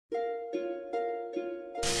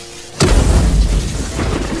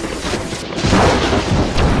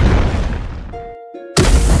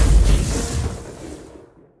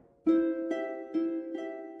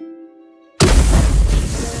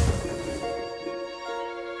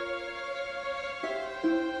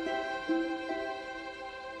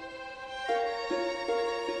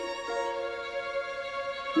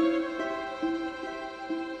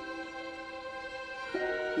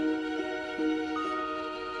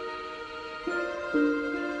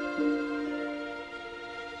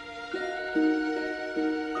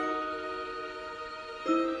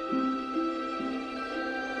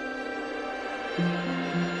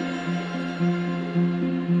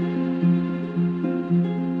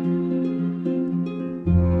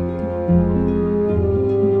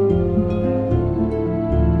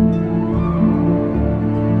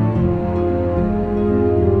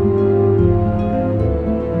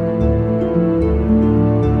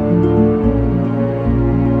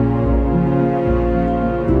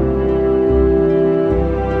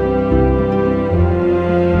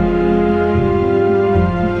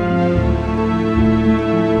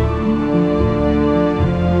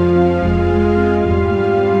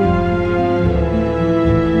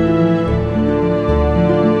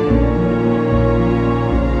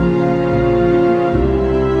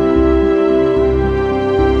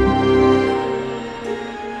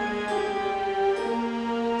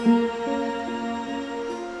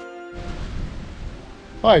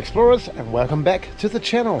Hi explorers, and welcome back to the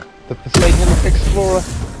channel. The Forsaken Explorer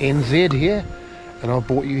NZ here, and I've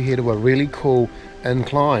brought you here to a really cool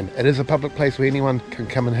incline. It is a public place where anyone can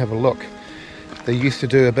come and have a look. They used to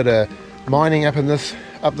do a bit of mining up this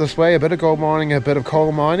way, a bit of gold mining, a bit of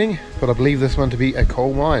coal mining, but I believe this one to be a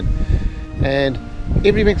coal mine. And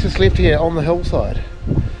everything's just left here on the hillside.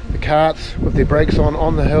 The carts with their brakes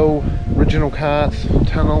on the hill, original carts,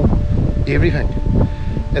 tunnel, everything.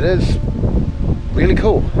 It is really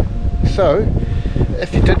cool. So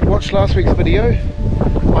if you did watch last week's video,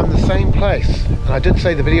 I'm the same place, and I did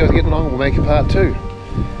say the video is getting long, we'll make a part 2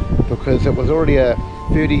 because it was already a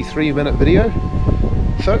 33-minute video.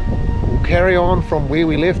 So we'll carry on from where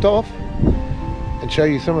we left off and show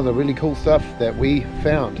you some of the really cool stuff that we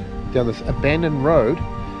found down this abandoned road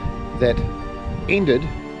that ended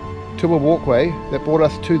to a walkway that brought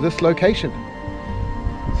us to this location.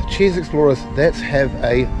 So cheers explorers, let's have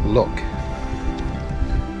a look.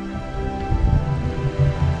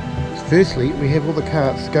 Firstly, we have all the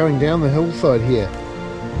carts going down the hillside here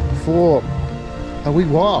for a wee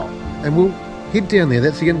while, and we'll head down there.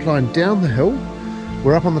 That's the incline down the hill.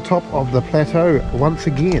 We're up on the top of the plateau once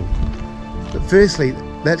again. But firstly,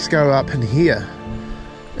 let's go up in here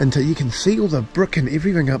until you can see all the brick and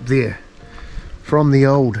everything up there from the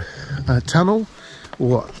old tunnel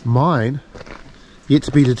or mine. Yet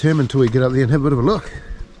to be determined till we get up there and have a bit of a look.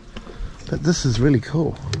 But this is really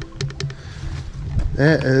cool.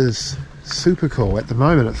 That is super cool. At the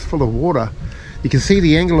moment it's full of water. You can see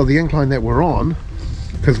the angle of the incline that we're on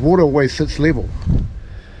because water always sits level.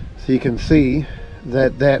 So you can see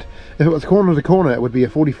that if it was corner to corner it would be a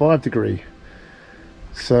 45 degree.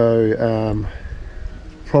 So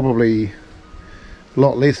probably a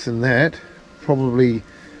lot less than that. Probably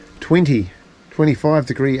 25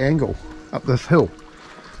 degree angle up this hill.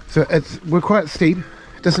 So we're quite steep.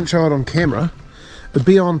 It doesn't show it on camera. It'd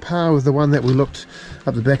be on par with the one that we looked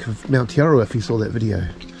up the back of Mount Te Aroha if you saw that video.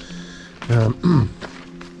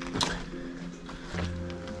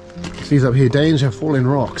 See up here, danger, falling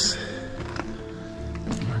rocks.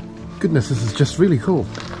 My goodness, this is just really cool.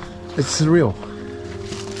 It's surreal.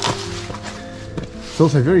 It's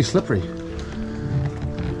also very slippery.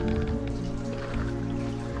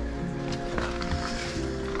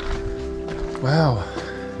 Wow,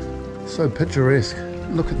 so picturesque.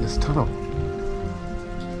 Look at this tunnel.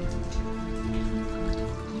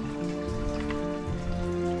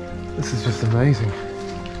 This is just amazing.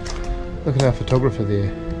 Look at our photographer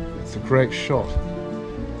there. It's a great shot.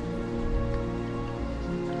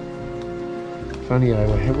 If only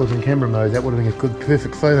it was in camera mode, that would have been a good,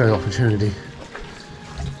 perfect photo opportunity.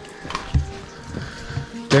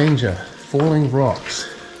 Danger, falling rocks.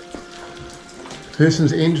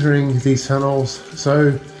 Persons entering these tunnels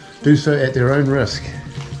do so at their own risk.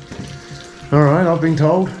 Alright, I've been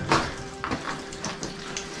told.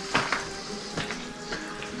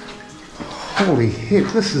 Holy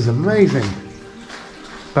heck, this is amazing.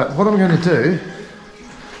 But what I'm going to do,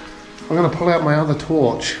 I'm going to pull out my other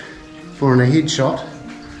torch for a headshot,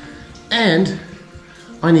 and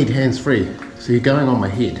I need hands-free, so you're going on my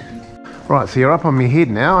head. Right, so you're up on my head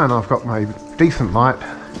now, and I've got my decent light.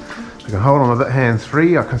 I can hold on a bit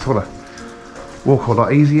hands-free. I can sort of walk a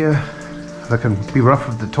lot easier. I can be rough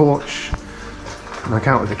with the torch, and I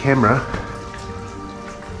can't with the camera.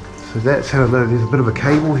 So that's how there's a bit of a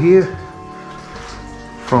cable here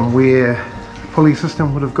from where the pulley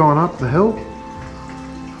system would have gone up the hill.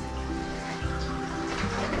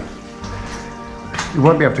 You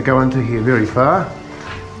won't be able to go into here very far.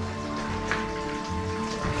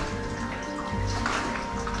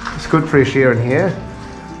 It's good fresh air in here.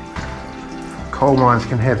 Coal mines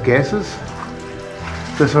can have gases.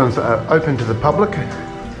 This one's open to the public.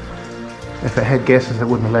 If it had gases it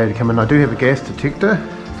wouldn't allow you to come in. I do have a gas detector.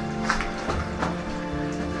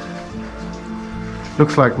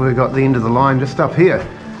 Looks like we've got the end of the line just up here.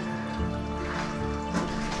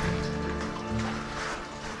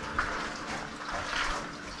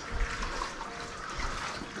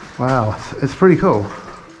 Wow, it's pretty cool.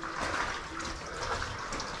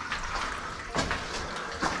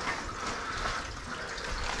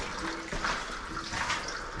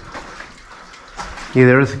 Yeah,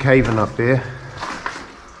 there is a cave in up there.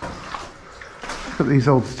 Look at these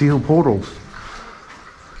old steel portals.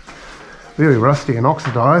 Very rusty and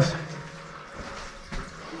oxidized.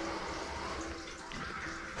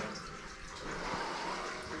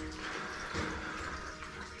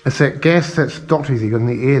 It's that gas that's toxic in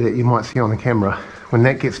the air that you might see on the camera. When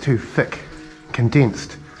that gets too thick,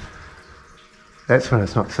 condensed, that's when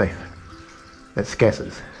it's not safe. That's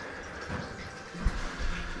gases.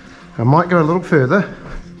 I might go a little further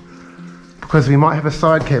because we might have a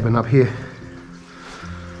side cabin up here.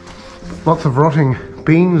 Lots of rotting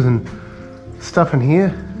beams and stuff in here.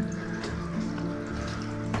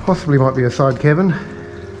 Possibly might be a side cabin.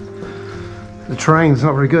 The terrain's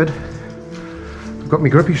not very good. I've got my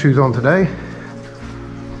grippy shoes on today.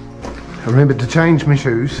 I remembered to change my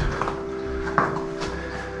shoes.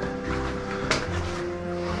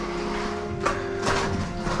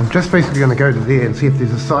 I'm just basically going to go to there and see if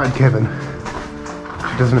there's a side cabin.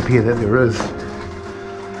 It doesn't appear that there is.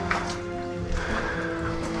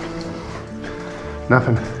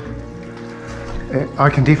 Nothing. I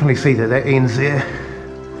can definitely see that that ends there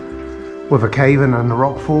with a cave in and a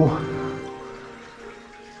rock fall.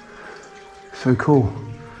 So cool.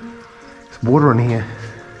 There's water in here.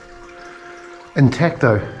 Intact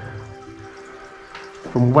though.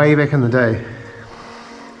 From way back in the day.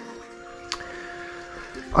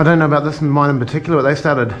 I don't know about this mine in particular, but they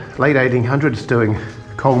started late 1800s doing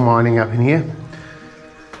coal mining up in here.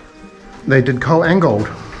 They did coal and gold.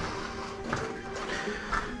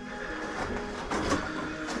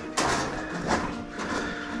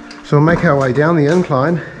 So we'll make our way down the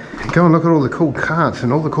incline and go and look at all the cool carts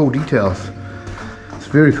and all the cool details. It's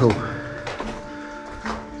very cool.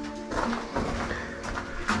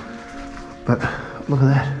 But look at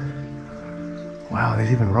that. Wow,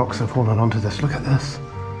 there's even rocks that have fallen onto this. Look at this.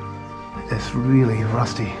 It's really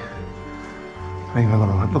rusty.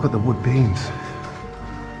 Even look at the wood beams.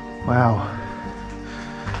 Wow.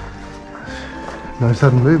 No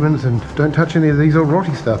sudden movements, and don't touch any of these old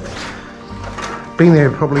rotty stuff. Been there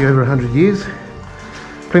probably over 100 years.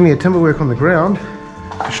 Plenty of timber work on the ground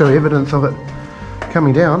to show evidence of it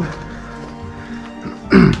coming down.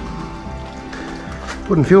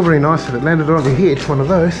 Wouldn't feel very nice if it landed on your head, one of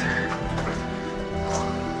those.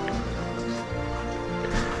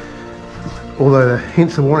 Although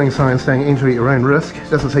hence the warning sign saying enter at your own risk.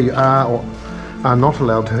 It doesn't say you are or are not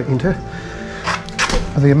allowed to enter.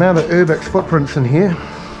 The amount of urbex footprints in here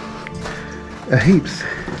are heaps.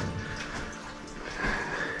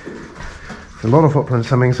 A lot of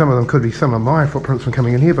footprints. I mean, some of them could be some of my footprints from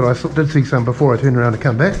coming in here, but I did see some before I turned around to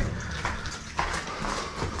come back.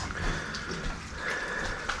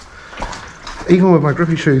 Even with my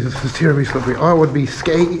grippy shoes, this is terribly slippery. I would be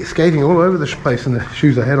skating all over this place in the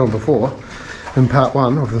shoes I had on before in part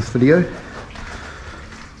 1 of this video.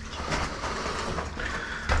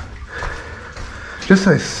 Just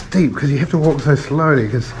so steep because you have to walk so slowly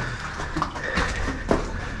because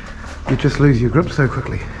you just lose your grip so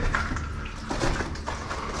quickly.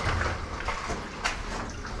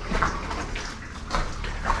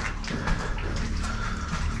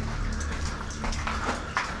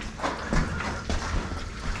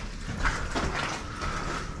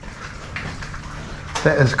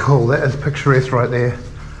 That is cool, that is picturesque right there.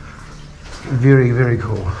 Very, very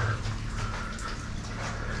cool.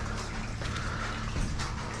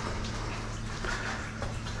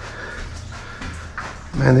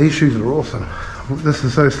 Man, these shoes are awesome. This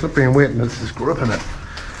is so slippery and wet and it's just gripping it.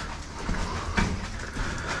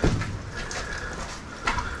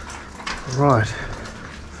 Right.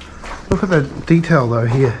 Look at the detail though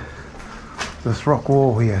here. This rock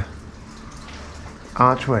wall here.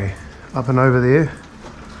 Archway up and over there.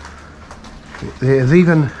 There's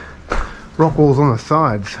even rock walls on the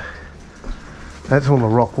sides. That's all the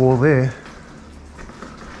rock wall there.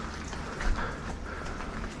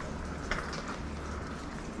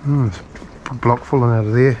 It's a block falling out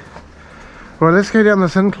of there. Right, let's go down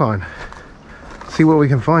this incline. See what we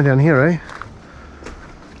can find down here, eh?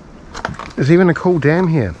 There's even a cool dam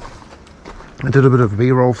here. I did a bit of a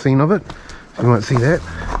B-roll scene of it, so you might see that.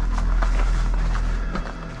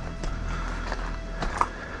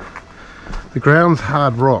 The ground's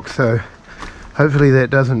hard rock, so hopefully that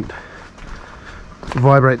doesn't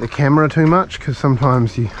vibrate the camera too much, because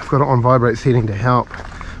sometimes I've got it on vibrate setting to help,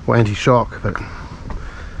 or anti-shock, but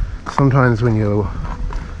sometimes when you're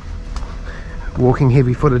walking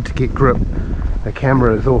heavy-footed to get grip, the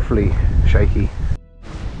camera is awfully shaky.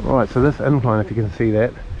 Right, so this incline, if you can see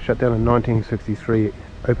that, shut down in 1963,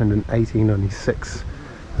 opened in 1896.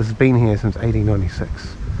 This has been here since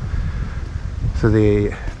 1896. So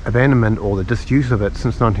the abandonment or the disuse of it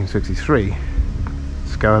since 1963,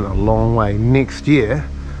 it's going a long way. Next year,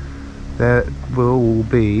 that will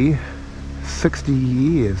be 60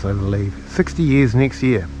 years, I believe. 60 years next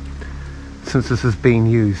year since this has been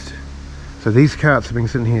used. So these carts have been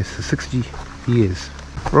sitting here for 60 years.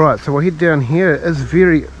 Right, so we'll head down here. It is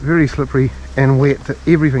very, very slippery and wet.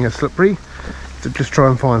 Everything is slippery. So just try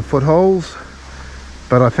and find footholds.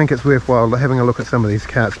 But I think it's worthwhile having a look at some of these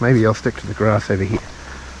carts. Maybe I'll stick to the grass over here.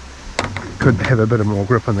 could have a bit of more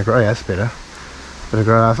grip on the grass better. Bit of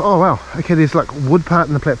grass. Oh wow, okay, there's like wood part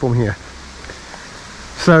in the platform here.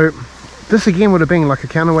 So this again would have been like a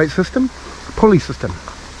counterweight system, pulley system.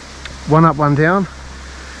 One up, one down.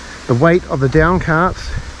 The weight of the down carts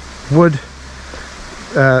would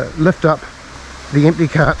lift up the empty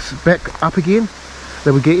carts back up again.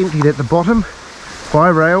 They would get emptied at the bottom by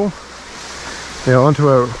rail, onto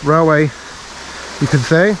a railway, you could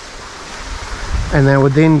say, and they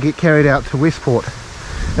would then get carried out to Westport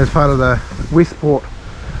as part of the Westport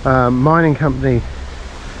Mining Company.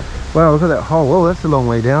 Wow, look at that hole. Oh, that's a long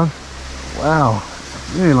way down. Wow,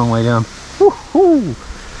 very long way down. Woohoo!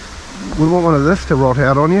 Wouldn't want one of this to rot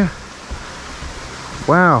out on you.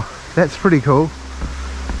 Wow, that's pretty cool.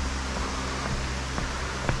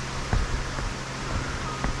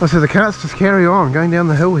 Oh, so the carts just carry on going down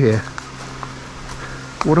the hill here.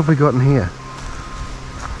 What have we got in here?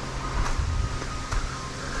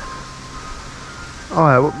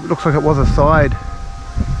 Oh, it looks like it was a side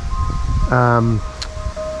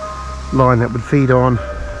line that would feed on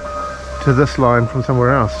to this line from somewhere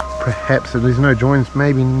else. Perhaps, if there's no joins,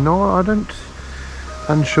 maybe not.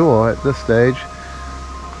 Unsure at this stage.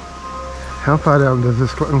 How far down does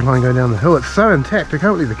this incline go down the hill? It's so intact, I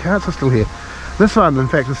can't believe the carts are still here. This one, in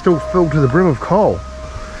fact, is still filled to the brim of coal.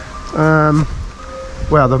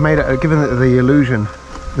 Well, they've made it, given it the illusion,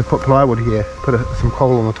 they put plywood here, put some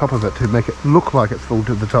coal on the top of it to make it look like it's full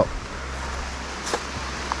to the top.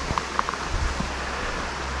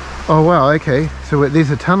 Oh wow, okay, so there's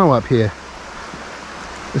a tunnel up here.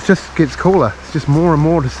 It just gets cooler, it's just more and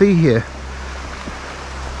more to see here.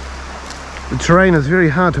 The terrain is very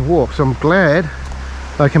hard to walk, so I'm glad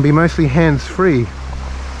I can be mostly hands-free.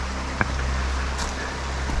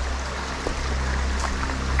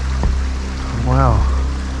 Wow.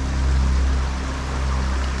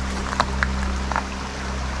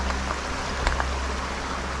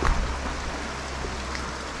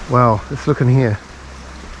 Wow, let's look in here.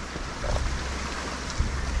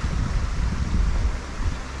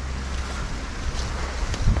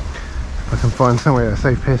 If I can find somewhere a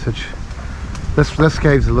safe passage. This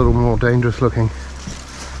cave's a little more dangerous looking.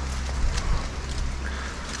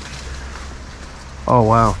 Oh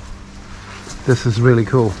wow, this is really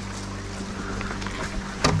cool.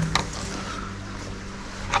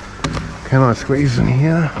 Can I squeeze in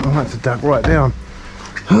here? I like to duck right down.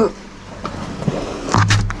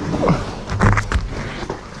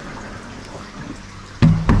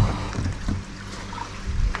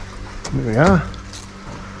 There we are.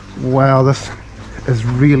 Wow, this is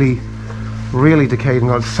really decayed and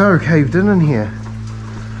got so caved in here.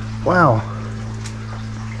 Wow.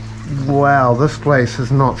 Wow, this place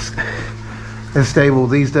is not as stable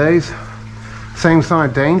these days. Same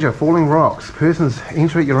side, danger, falling rocks, persons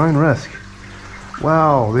enter at your own risk.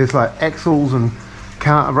 Wow, there's like axles and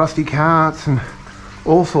rusty carts and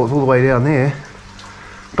all sorts all the way down there.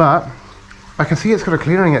 But I can see it's got a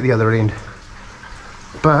clearing at the other end.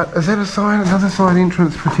 But is that another side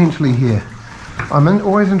entrance potentially here? I'm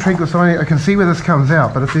always intrigued with side. I can see where this comes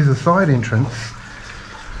out, but if there's a side entrance,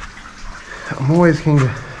 I'm always keen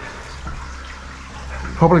to.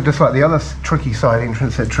 Probably just like the other tricky side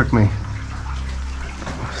entrance that tricked me.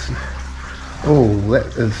 Oh, that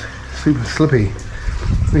is super slippy,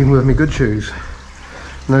 even with my good shoes.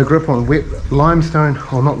 No grip on wet limestone,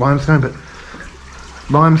 or not limestone, but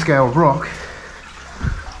lime scaled rock.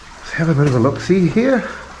 Let's have a bit of a look. See here?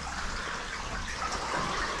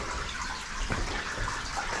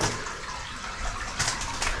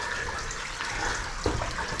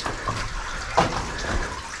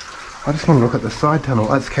 I just want to look at the side tunnel.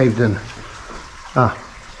 That's caved in. Ah,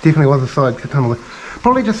 definitely was a side tunnel.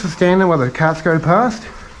 Probably just a standard where the carts go past.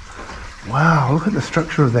 Wow, look at the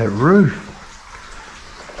structure of that roof.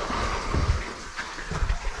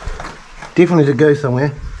 Definitely to go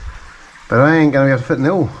somewhere, but I ain't going to be able to fit in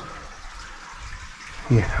all.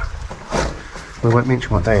 Yeah, we won't mention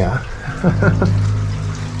what they are.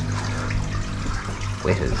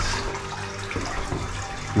 Wetters.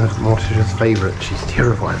 Not Morticia's favourite, she's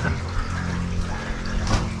terrified of them.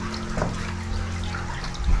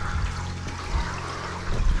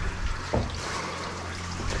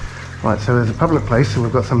 Right, so there's a public place, so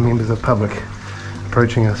we've got some members of public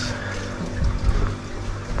approaching us.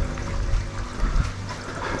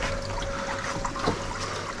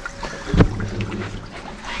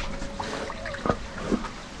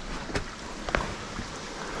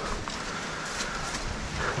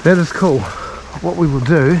 That is cool. What we will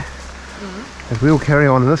do is we'll carry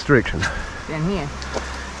on in this direction. Down here?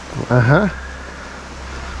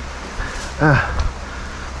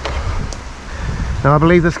 Now I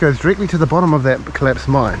believe this goes directly to the bottom of that collapsed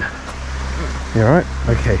mine. You alright?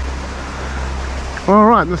 Okay.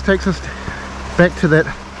 Alright, this takes us back to that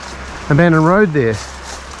abandoned road there.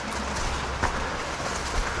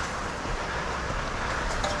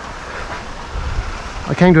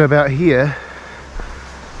 I came to about here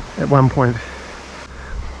at one point.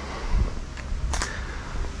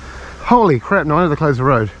 Holy crap, no, I had to close the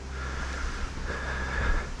road.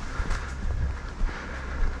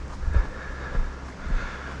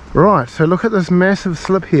 Right, so look at this massive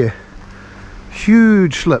slip here.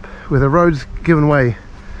 Huge slip where the road's given way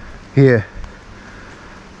here.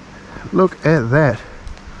 Look at that.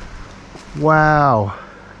 Wow.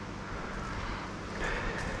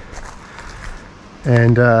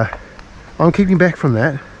 And I'm keeping back from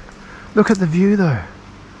that. Look at the view though.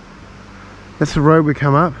 That's the road we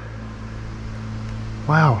come up.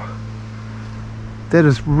 Wow. That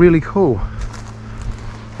is really cool.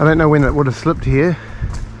 I don't know when it would have slipped here.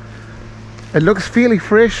 It looks fairly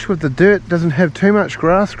fresh with the dirt, doesn't have too much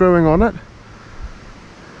grass growing on it.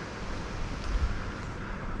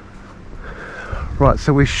 Right,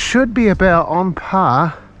 so we should be about on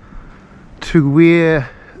par to where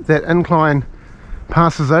that incline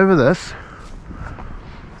passes over this.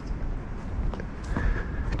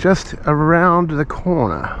 Just around the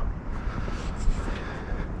corner.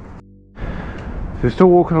 So we're still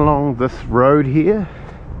walking along this road here,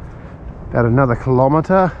 about another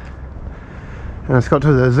kilometre, and it's got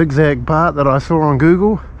to the zigzag part that I saw on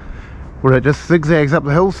Google, where it just zigzags up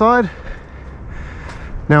the hillside.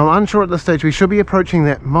 Now I'm unsure at this stage. We should be approaching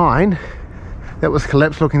that mine that was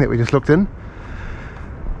collapsed looking that we just looked in.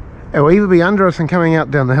 It will either be under us and coming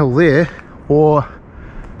out down the hill there, or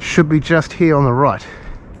should be just here on the right.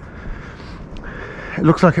 It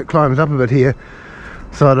looks like it climbs up a bit here,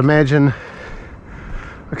 so I'd imagine,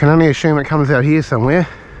 I can only assume it comes out here somewhere,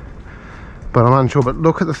 but I'm unsure. But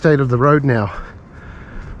look at the state of the road now,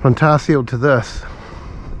 from tar sealed to this.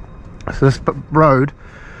 So this road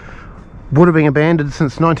would have been abandoned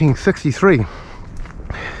since 1963.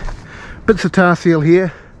 Bits of tar seal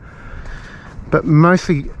here, but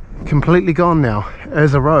mostly completely gone now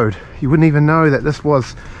as a road. You wouldn't even know that this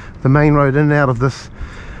was the main road in and out of this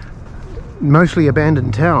mostly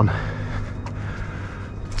abandoned town.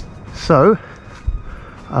 So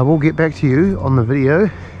I will get back to you on the video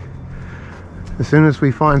as soon as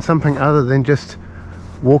we find something other than just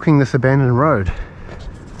walking this abandoned road.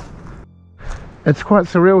 It's quite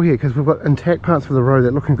surreal here because we've got intact parts of the road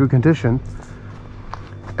that look in good condition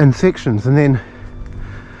in sections, and then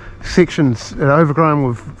sections that are overgrown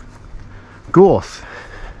with gorse.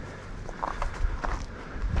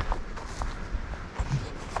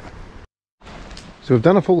 So we've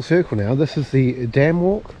done a full circle now. This is the dam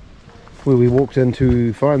walk where we walked in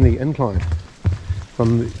to find the incline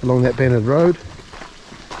along that abandoned road.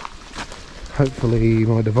 Hopefully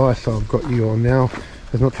my device I've got you on now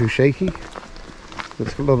is not too shaky.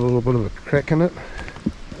 It's got a little bit of a crack in it.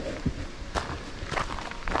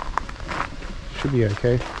 Should be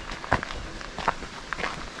okay.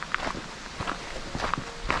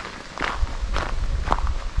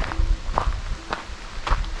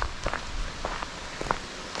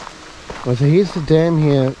 Well, so here's the dam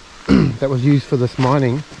here that was used for this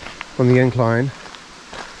mining on the incline.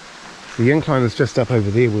 The incline is just up over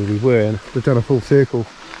there where we were, and we've done a full circle,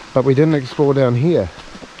 but we didn't explore down here.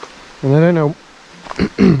 And I don't know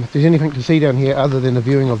if there's anything to see down here other than a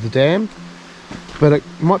viewing of the dam, but it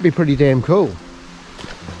might be pretty damn cool,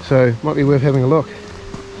 so it might be worth having a look.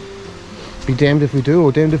 Be damned if we do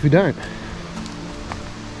or damned if we don't.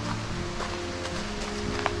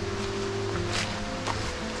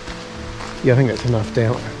 Yeah, I think that's enough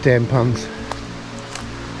damn puns.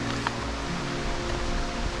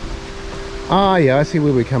 Ah yeah, I see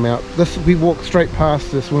where we come out. We walked straight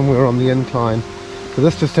past this when we were on the incline, so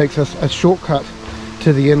this just takes us a shortcut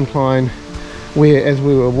to the incline where as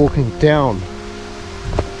we were walking down.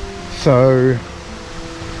 So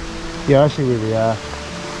yeah, I see where we are,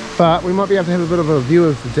 but we might be able to have a bit of a view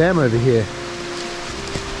of the dam over here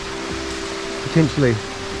potentially.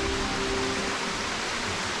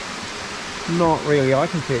 Not really, I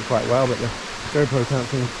can see it quite well, but the GoPro can't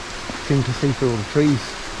seem to see through all the trees.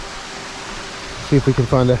 See if we can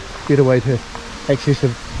find a better way to access a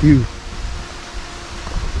view.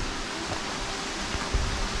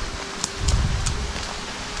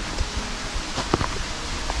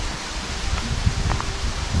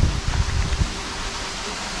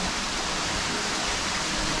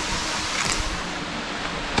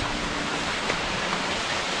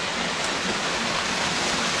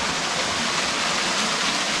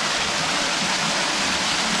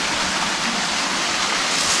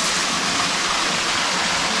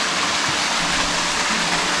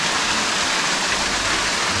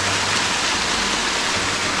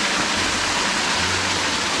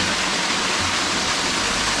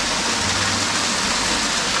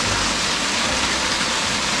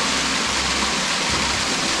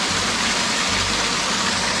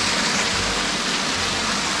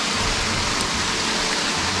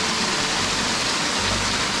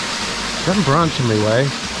 Doesn't branch in my way.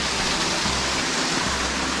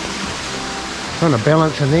 Trying to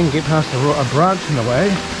balance and then get past a branch in the way.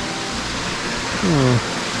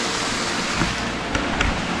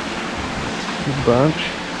 Good branch.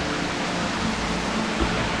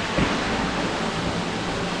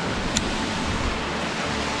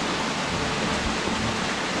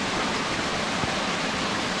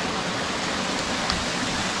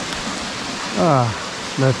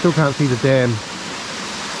 Ah, no, still can't see the dam.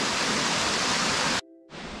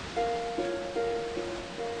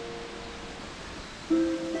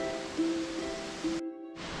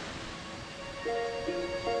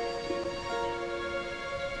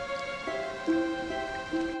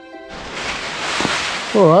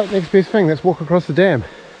 Alright, next best thing, let's walk across the dam.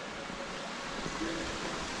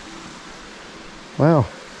 Wow.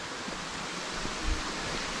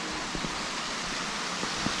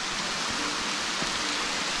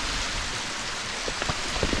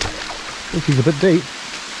 This is a bit deep.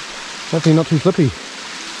 Hopefully not too slippy.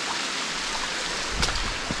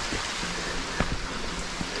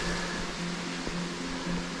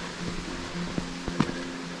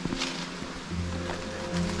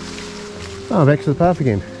 Oh, back to the path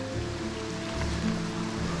again.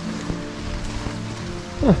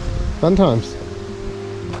 Huh, fun times.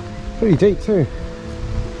 Pretty deep too.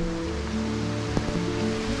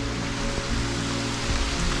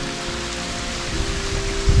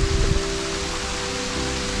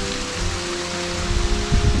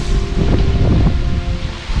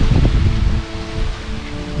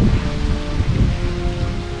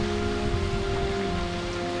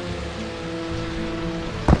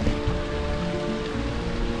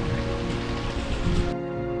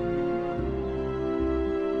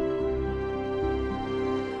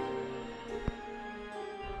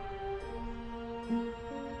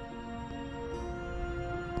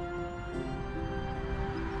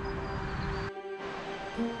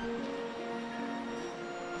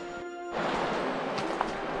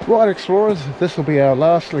 Right, explorers, this will be our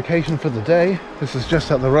last location for the day. This is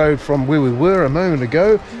just up the road from where we were a moment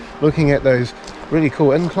ago, looking at those really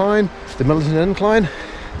cool incline, the Millerton Incline.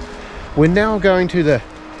 We're now going to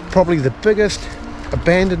probably the biggest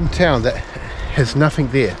abandoned town that has nothing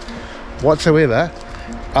there whatsoever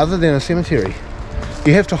other than a cemetery.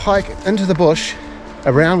 You have to hike into the bush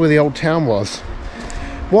around where the old town was.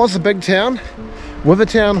 Was a big town with a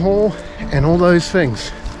town hall and all those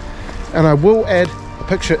things. And I will add a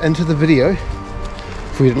picture into the video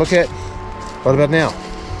for you to look at right about now.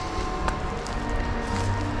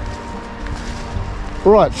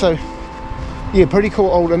 Right, so yeah, pretty cool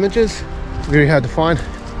old images, very hard to find.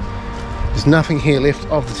 There's nothing here left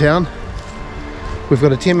of the town. We've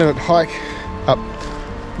got a 10-minute hike up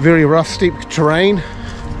very rough steep terrain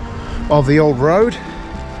of the old road.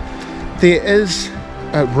 There is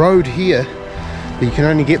a road here that you can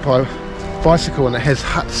only get by bicycle, and it has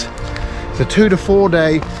huts. It's a 2 to 4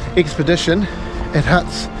 day expedition at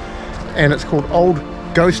huts, and it's called Old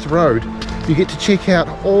Ghost Road. You get to check out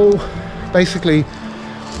all basically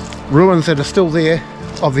ruins that are still there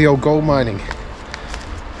of the old gold mining,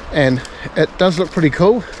 and it does look pretty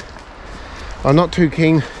cool. I'm not too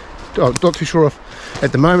keen, not too sure if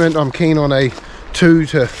at the moment I'm keen on a 2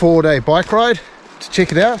 to 4 day bike ride to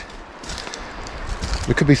check it out.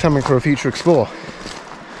 It could be something for a future explore.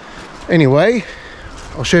 Anyway,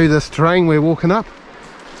 I'll show you this terrain we're walking up,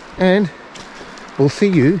 and we'll see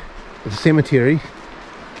you at the cemetery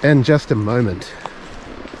in just a moment.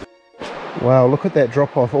 Wow, look at that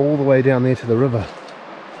drop off all the way down there to the river.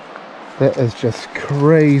 That is just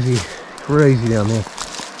crazy, crazy down there.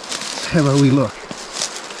 Let's have a wee look.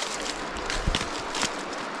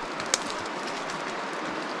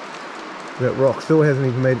 That rock still hasn't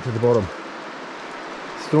even made it to the bottom.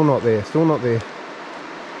 Still not there, still not there.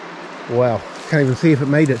 Wow, can't even see if it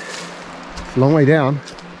made it. It's a long way down.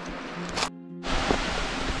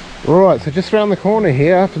 Alright, so just around the corner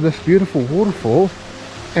here after this beautiful waterfall,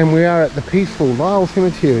 and we are at the peaceful Lisle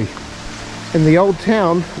Cemetery in the old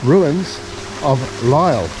town ruins of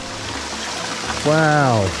Lisle.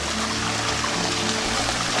 Wow.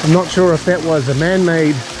 I'm not sure if that was a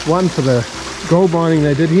man-made one for the gold mining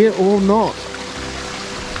they did here or not.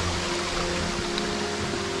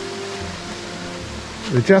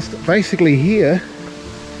 We're just basically here,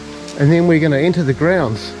 and then we're going to enter the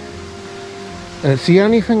grounds, and it's the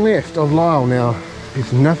only thing left of Lisle now.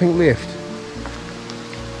 There's nothing left.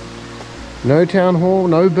 No town hall,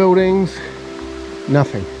 no buildings,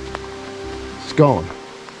 nothing. It's gone.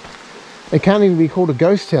 It can't even be called a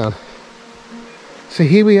ghost town. So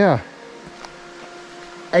here we are,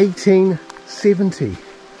 1870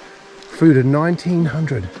 through to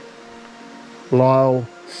 1900, Lisle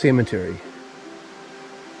cemetery.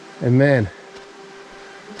 And man,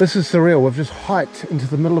 this is surreal. We've just hiked into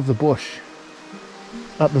the middle of the bush,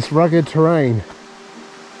 up this rugged terrain,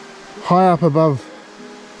 high up above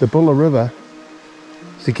the Buller River,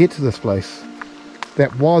 to get to this place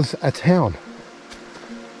that was a town.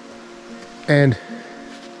 And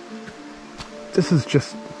this is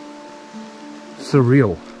just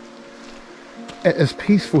surreal. It is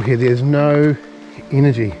peaceful here. There's no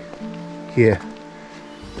energy here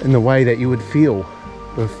in the way that you would feel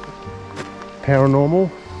with paranormal.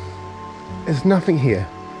 There's nothing here.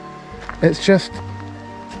 It's just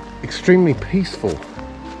extremely peaceful.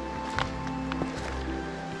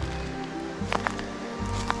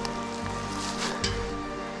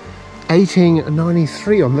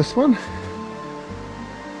 $18.93 on this one.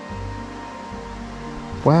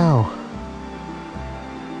 Wow.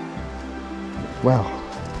 Wow.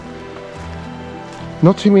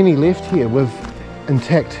 Not too many left here with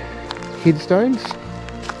intact headstones.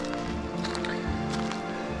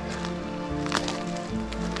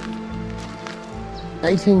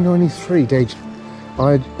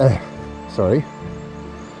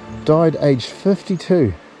 $18.93. Died aged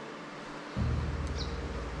 52.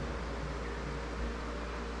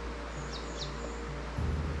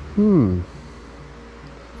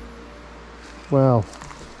 Wow,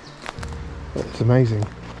 that's amazing.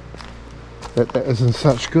 That is in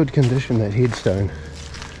such good condition, that headstone,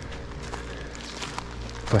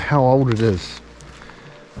 for how old it is.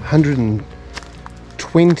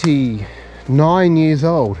 129 years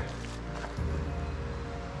old.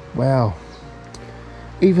 Wow.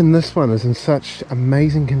 Even this one is in such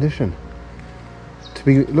amazing condition.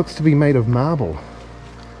 It looks to be made of marble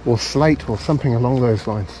or slate or something along those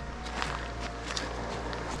lines.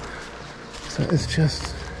 So it's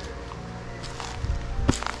just,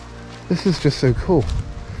 this is just so cool.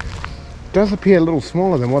 It does appear a little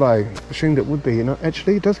smaller than what I assumed it would be. You know,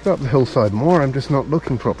 actually it does go up the hillside more. I'm just not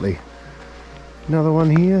looking properly. Another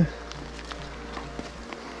one here.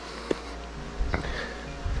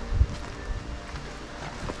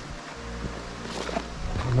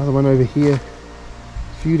 Another one over here. A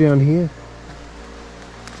few down here.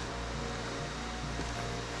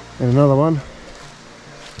 And another one.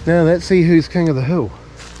 Now let's see who's king of the hill.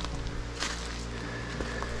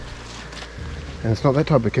 And it's not that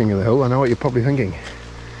type of king of the hill. I know what you're probably thinking.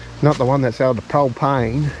 Not the one that's out of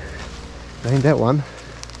propane. It ain't that one.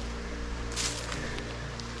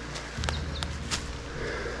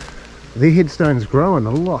 The headstone's growing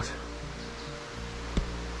a lot.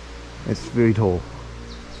 It's very tall.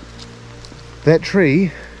 That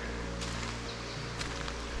tree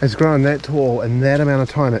has grown that tall in that amount of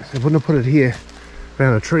time. It wouldn't have put it here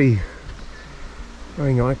around a tree.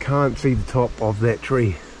 I can't see the top of that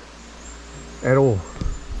tree at all.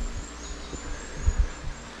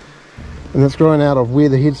 And that's growing out of where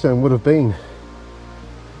the headstone would have been.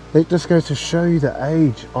 That just goes to show you the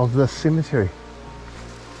age of this cemetery.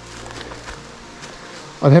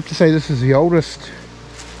 I'd have to say this is the oldest.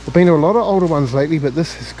 I've been to a lot of older ones lately, but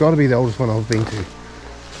this has got to be the oldest one I've been to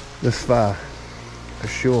this far, for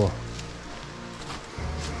sure.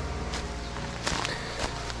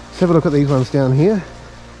 Let's have a look at these ones down here,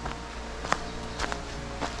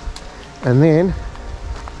 and then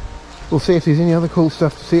we'll see if there's any other cool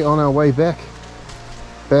stuff to see on our way back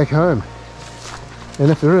home.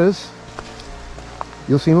 And if there is,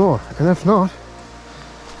 you'll see more, and if not,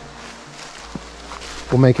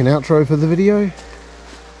 we'll make an outro for the video,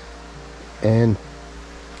 and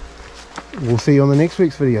we'll see you on the next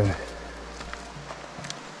week's video.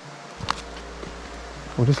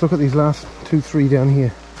 We'll just look at these last 2-3 down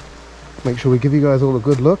here. Make sure we give you guys all a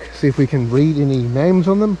good look, see if we can read any names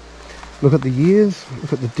on them, look at the years,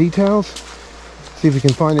 look at the details, see if we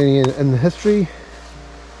can find any in the history.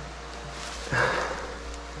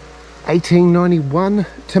 1891,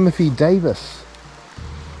 Timothy Davis.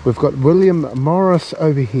 We've got William Morris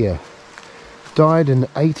over here, died in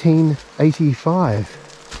 1885,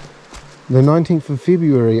 the 19th of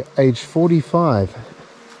February, aged 45.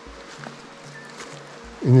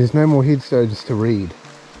 And there's no more headstones to read.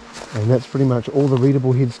 And that's pretty much all the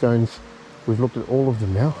readable headstones. We've looked at all of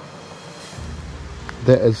them now.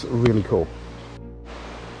 That is really cool.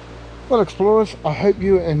 Well, explorers, I hope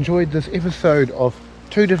you enjoyed this episode of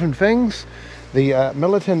two different things. The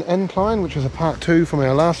Millerton Incline, which was a part 2 from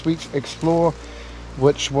our last week's explore,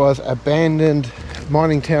 which was abandoned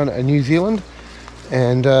mining town in New Zealand,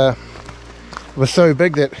 and it was so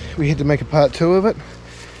big that we had to make a part 2 of it.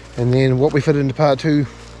 And then what we fit into part 2,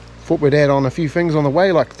 thought we'd add on a few things on the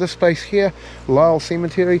way, like this place here, Lyle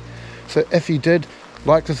Cemetery. So if you did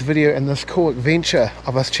like this video and this cool adventure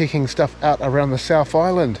of us checking stuff out around the South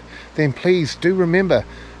Island, then please do remember,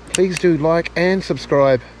 please do like and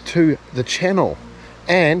subscribe to the channel.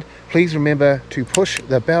 And please remember to push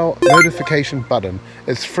the bell notification button.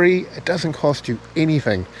 It's free, it doesn't cost you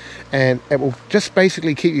anything, and it will just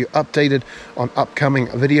basically keep you updated on upcoming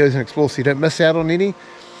videos and explore so you don't miss out on any.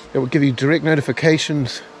 It will give you direct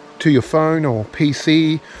notifications to your phone or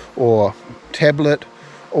PC or tablet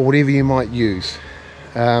or whatever you might use.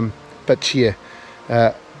 But yeah,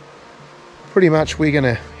 pretty much we're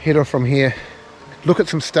gonna head off from here, look at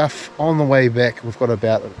some stuff on the way back. We've got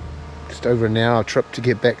about just over an hour trip to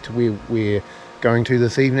get back to where we're going to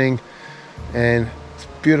this evening, and it's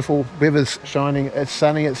beautiful, weather's shining, it's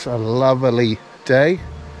sunny, it's a lovely day.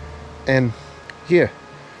 And yeah,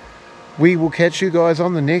 we will catch you guys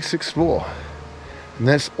on the next explore. And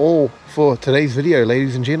that's all for today's video,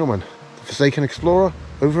 ladies and gentlemen. The Forsaken Explorer,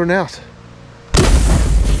 over and out.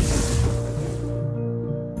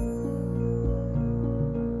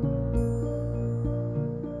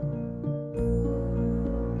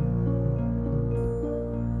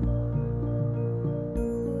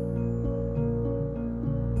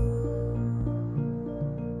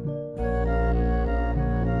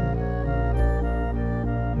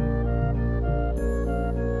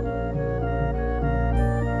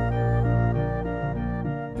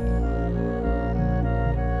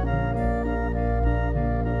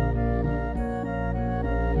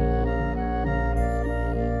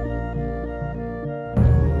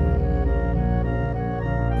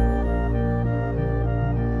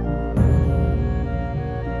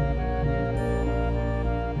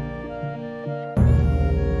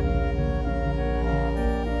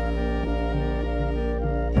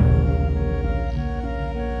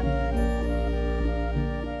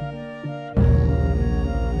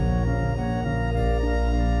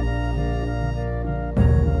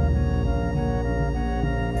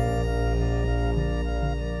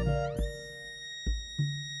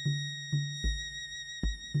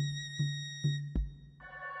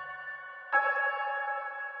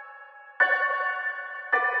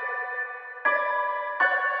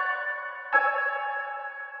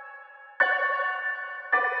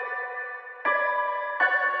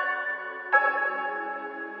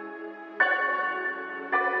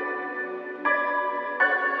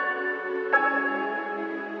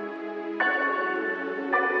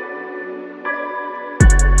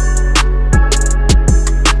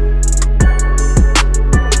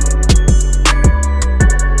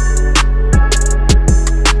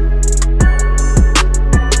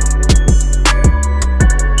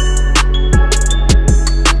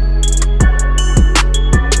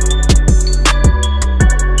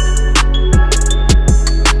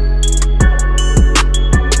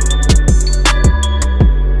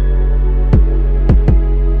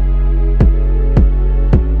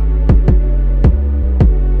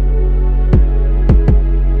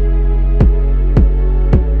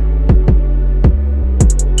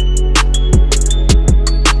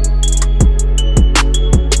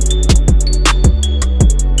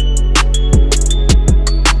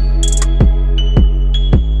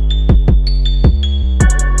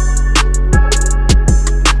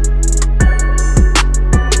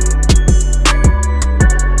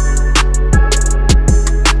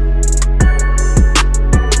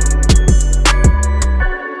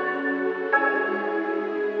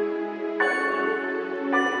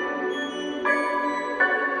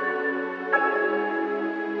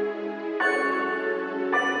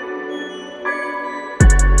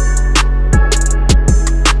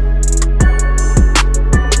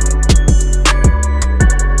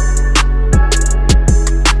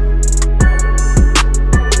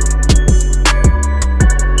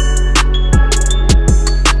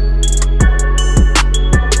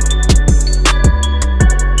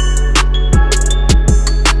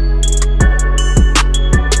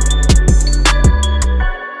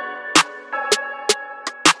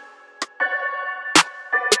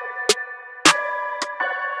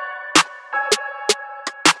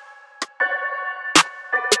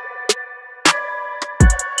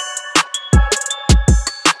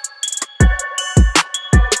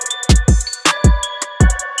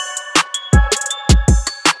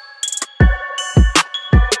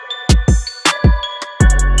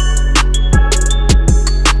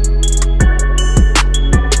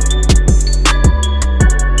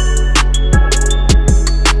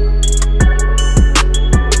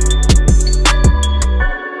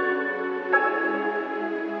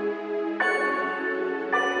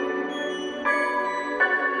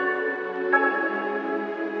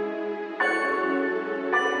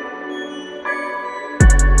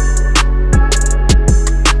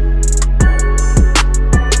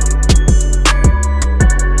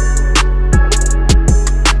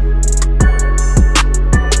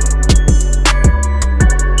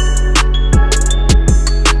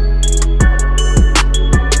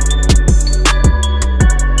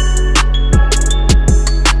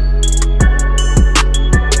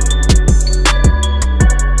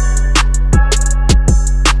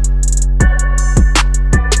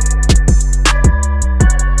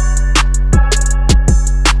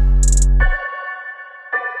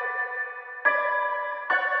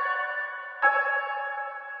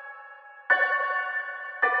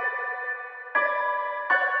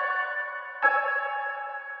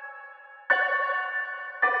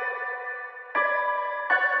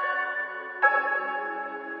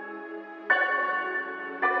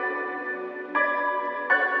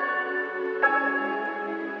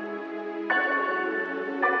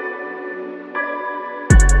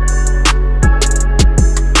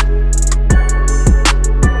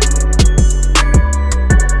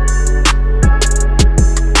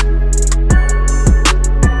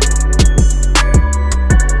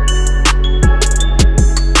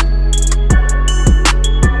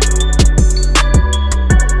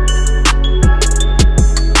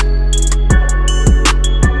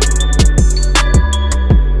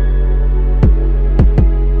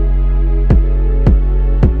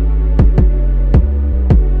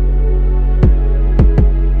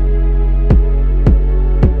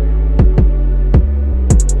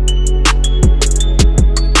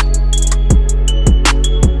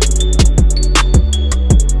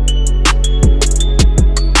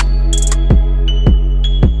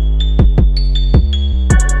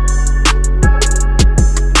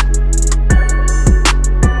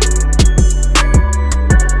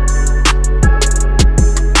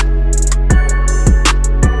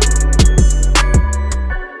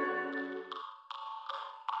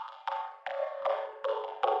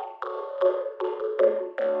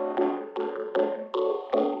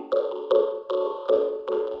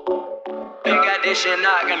 this shit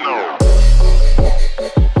not gonna move.